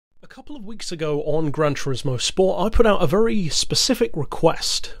couple of weeks ago on Gran Turismo Sport, I put out a very specific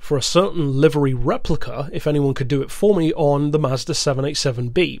request for a certain livery replica, if anyone could do it for me, on the Mazda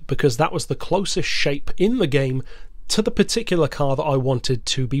 787B, because that was the closest shape in the game to the particular car that I wanted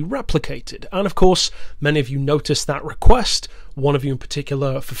to be replicated. And of course, many of you noticed that request. One of you in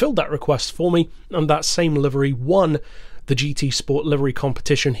particular fulfilled that request for me, and that same livery won the GT Sport livery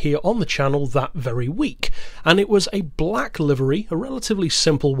competition here on the channel that very week. And it was a black livery, a relatively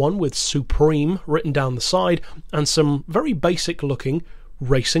simple one with Supreme written down the side and some very basic looking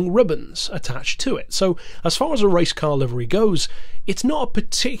racing ribbons attached to it. So as far as a race car livery goes, it's not a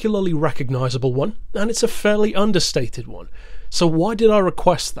particularly recognizable one, and it's a fairly understated one. So why did I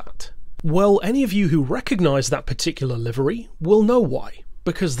request that? Well, any of you who recognize that particular livery will know why.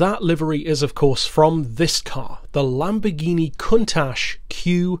 Because that livery is, of course, from this car, the Lamborghini Countach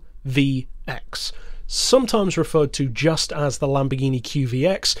QVX. Sometimes referred to just as the Lamborghini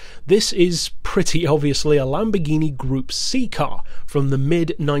QVX, this is pretty obviously a Lamborghini Group C car from the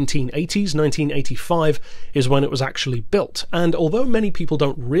mid-1980s. 1985 is when it was actually built. And although many people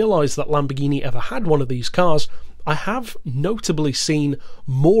don't realise that Lamborghini ever had one of these cars, I have notably seen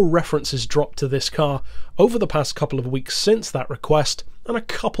more references dropped to this car over the past couple of weeks since that request, and a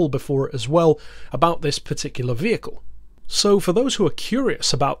couple before it as well, about this particular vehicle. So for those who are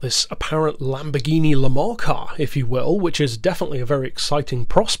curious about this apparent Lamborghini Le Mans car, if you will, which is definitely a very exciting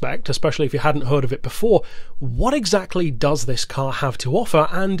prospect, especially if you hadn't heard of it before, what exactly does this car have to offer?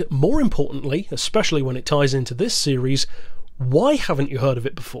 And more importantly, especially when it ties into this series, why haven't you heard of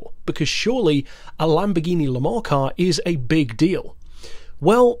it before? Because surely a Lamborghini Le Mans car is a big deal.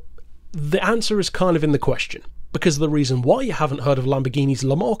 Well, the answer is kind of in the question. Because the reason why you haven't heard of Lamborghini's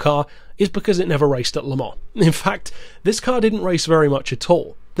Le Mans car is because it never raced at Le Mans. In fact, this car didn't race very much at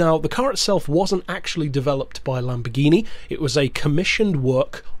all. Now, the car itself wasn't actually developed by Lamborghini. It was a commissioned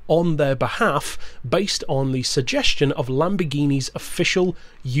work on their behalf based on the suggestion of Lamborghini's official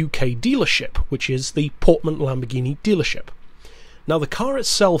UK dealership, which is the Portman Lamborghini dealership. Now, the car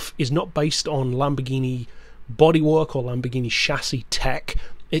itself is not based on Lamborghini bodywork or Lamborghini chassis tech.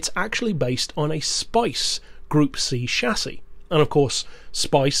 It's actually based on a Spice Group C chassis. And of course,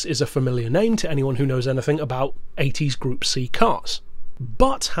 Spice is a familiar name to anyone who knows anything about 80s Group C cars.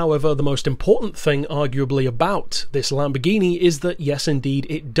 But, however, the most important thing arguably about this Lamborghini is that, yes, indeed,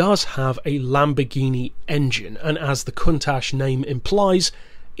 it does have a Lamborghini engine. And as the Countach name implies,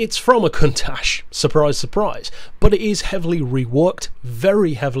 it's from a Countach, surprise, surprise, but it is heavily reworked,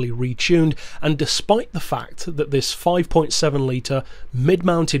 very heavily retuned, and despite the fact that this 5.7 litre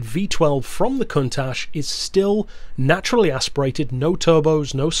mid-mounted V12 from the Countach is still naturally aspirated, no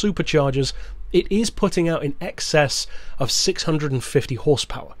turbos, no superchargers, it is putting out in excess of 650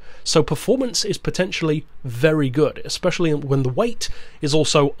 horsepower. So performance is potentially very good, especially when the weight is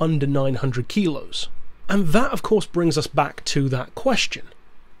also under 900 kilos. And that, of course, brings us back to that question.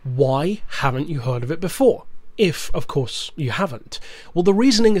 Why haven't you heard of it before? If, of course, you haven't. Well, the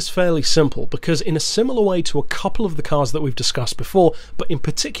reasoning is fairly simple, because in a similar way to a couple of the cars that we've discussed before, but in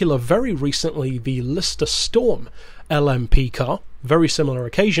particular very recently the Lister Storm LMP car, very similar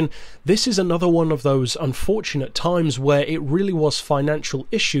occasion, this is another one of those unfortunate times where it really was financial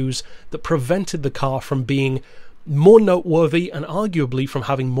issues that prevented the car from being more noteworthy and arguably from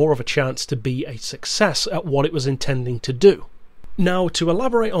having more of a chance to be a success at what it was intending to do. Now, to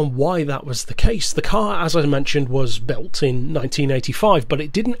elaborate on why that was the case, the car, as I mentioned, was built in 1985, but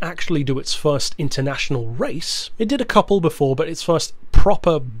it didn't actually do its first international race. It did a couple before, but its first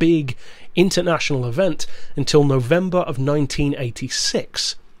proper big international event until November of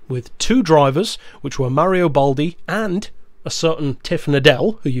 1986, with two drivers, which were Mario Baldi and a certain Tiff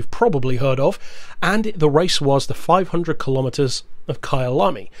Needell, who you've probably heard of, and the race was the 500 kilometers of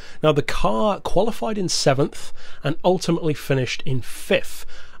Kyalami. Now, the car qualified in 7th and ultimately finished in 5th,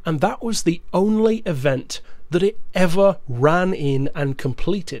 and that was the only event that it ever ran in and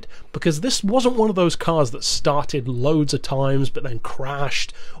completed, because this wasn't one of those cars that started loads of times but then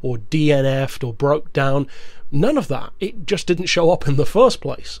crashed or DNF'd or broke down. None of that. It just didn't show up in the first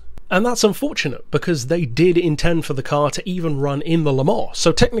place. And that's unfortunate, because they did intend for the car to even run in the Le Mans.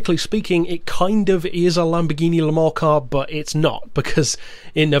 So technically speaking, it kind of is a Lamborghini Le Mans car, but it's not, because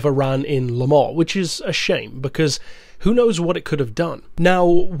it never ran in Le Mans, which is a shame, because who knows what it could have done. Now,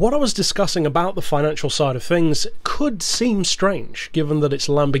 what I was discussing about the financial side of things could seem strange, given that it's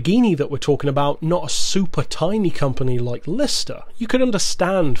Lamborghini that we're talking about, not a super tiny company like Lister. You could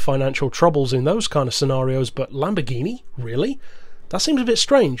understand financial troubles in those kind of scenarios, but Lamborghini? Really? That seems a bit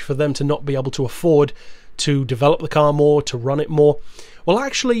strange for them to not be able to afford to develop the car more, to run it more. Well,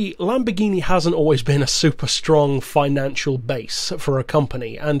 actually, Lamborghini hasn't always been a super strong financial base for a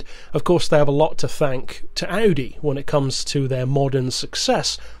company, and of course they have a lot to thank to Audi when it comes to their modern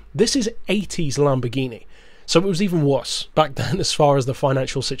success. This is 80s Lamborghini, so it was even worse back then as far as the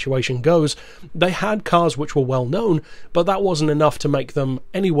financial situation goes. They had cars which were well known, but that wasn't enough to make them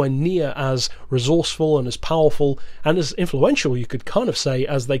anywhere near as resourceful and as powerful and as influential, you could kind of say,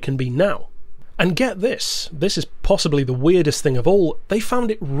 as they can be now. And get this is possibly the weirdest thing of all, they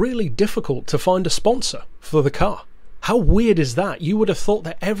found it really difficult to find a sponsor for the car. How weird is that? You would have thought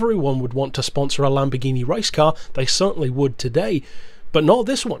that everyone would want to sponsor a Lamborghini race car, they certainly would today, but not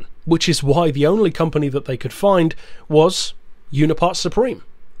this one, which is why the only company that they could find was Unipart Supreme.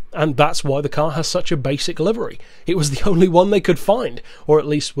 And that's why the car has such a basic livery. It was the only one they could find, or at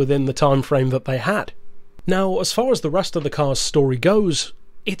least within the time frame that they had. Now, as far as the rest of the car's story goes,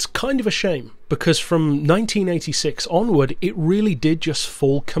 it's kind of a shame, because from 1986 onward, it really did just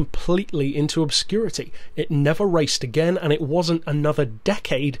fall completely into obscurity. It never raced again, and it wasn't another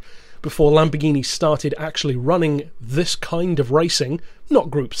decade before Lamborghini started actually running this kind of racing, not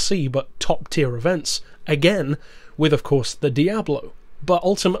Group C, but top-tier events, again, with, of course, the Diablo. But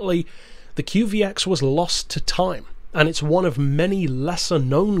ultimately, the QVX was lost to time, and it's one of many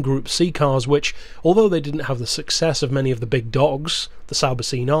lesser-known Group C cars which, although they didn't have the success of many of the big dogs, the Sauber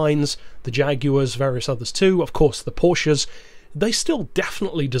C9s, the Jaguars, various others too, of course the Porsches, they still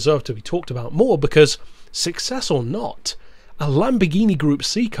definitely deserve to be talked about more because, success or not, a Lamborghini Group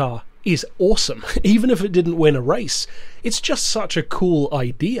C car is awesome, even if it didn't win a race. It's just such a cool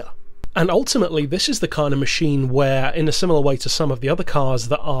idea. And ultimately, this is the kind of machine where, in a similar way to some of the other cars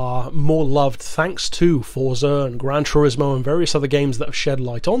that are more loved thanks to Forza and Gran Turismo and various other games that have shed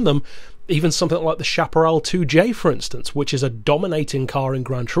light on them, even something like the Chaparral 2J, for instance, which is a dominating car in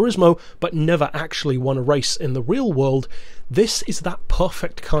Gran Turismo, but never actually won a race in the real world, this is that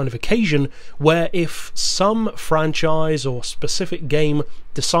perfect kind of occasion where if some franchise or specific game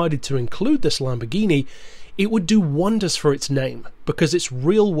decided to include this Lamborghini, it would do wonders for its name, because its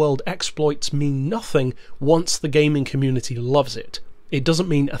real-world exploits mean nothing once the gaming community loves it. It doesn't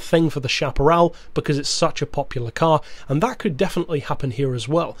mean a thing for the Chaparral because it's such a popular car, and that could definitely happen here as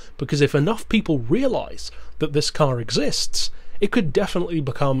well, because if enough people realise that this car exists, it could definitely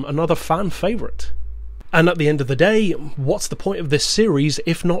become another fan favourite. And at the end of the day, what's the point of this series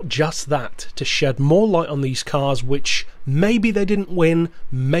if not just that, to shed more light on these cars which maybe they didn't win,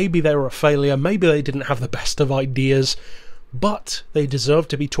 maybe they were a failure, maybe they didn't have the best of ideas, but they deserve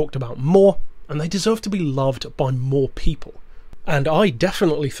to be talked about more, and they deserve to be loved by more people. And I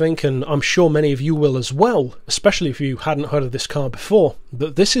definitely think, and I'm sure many of you will as well, especially if you hadn't heard of this car before,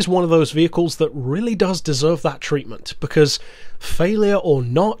 that this is one of those vehicles that really does deserve that treatment, because failure or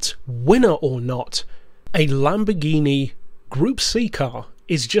not, winner or not, a Lamborghini Group C car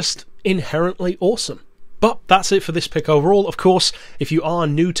is just inherently awesome. But that's it for this pick overall. Of course, if you are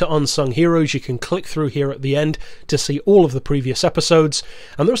new to Unsung Heroes, you can click through here at the end to see all of the previous episodes,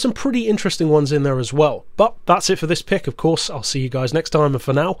 and there are some pretty interesting ones in there as well. But that's it for this pick. Of course, I'll see you guys next time, and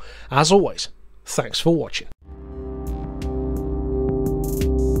for now, as always, thanks for watching.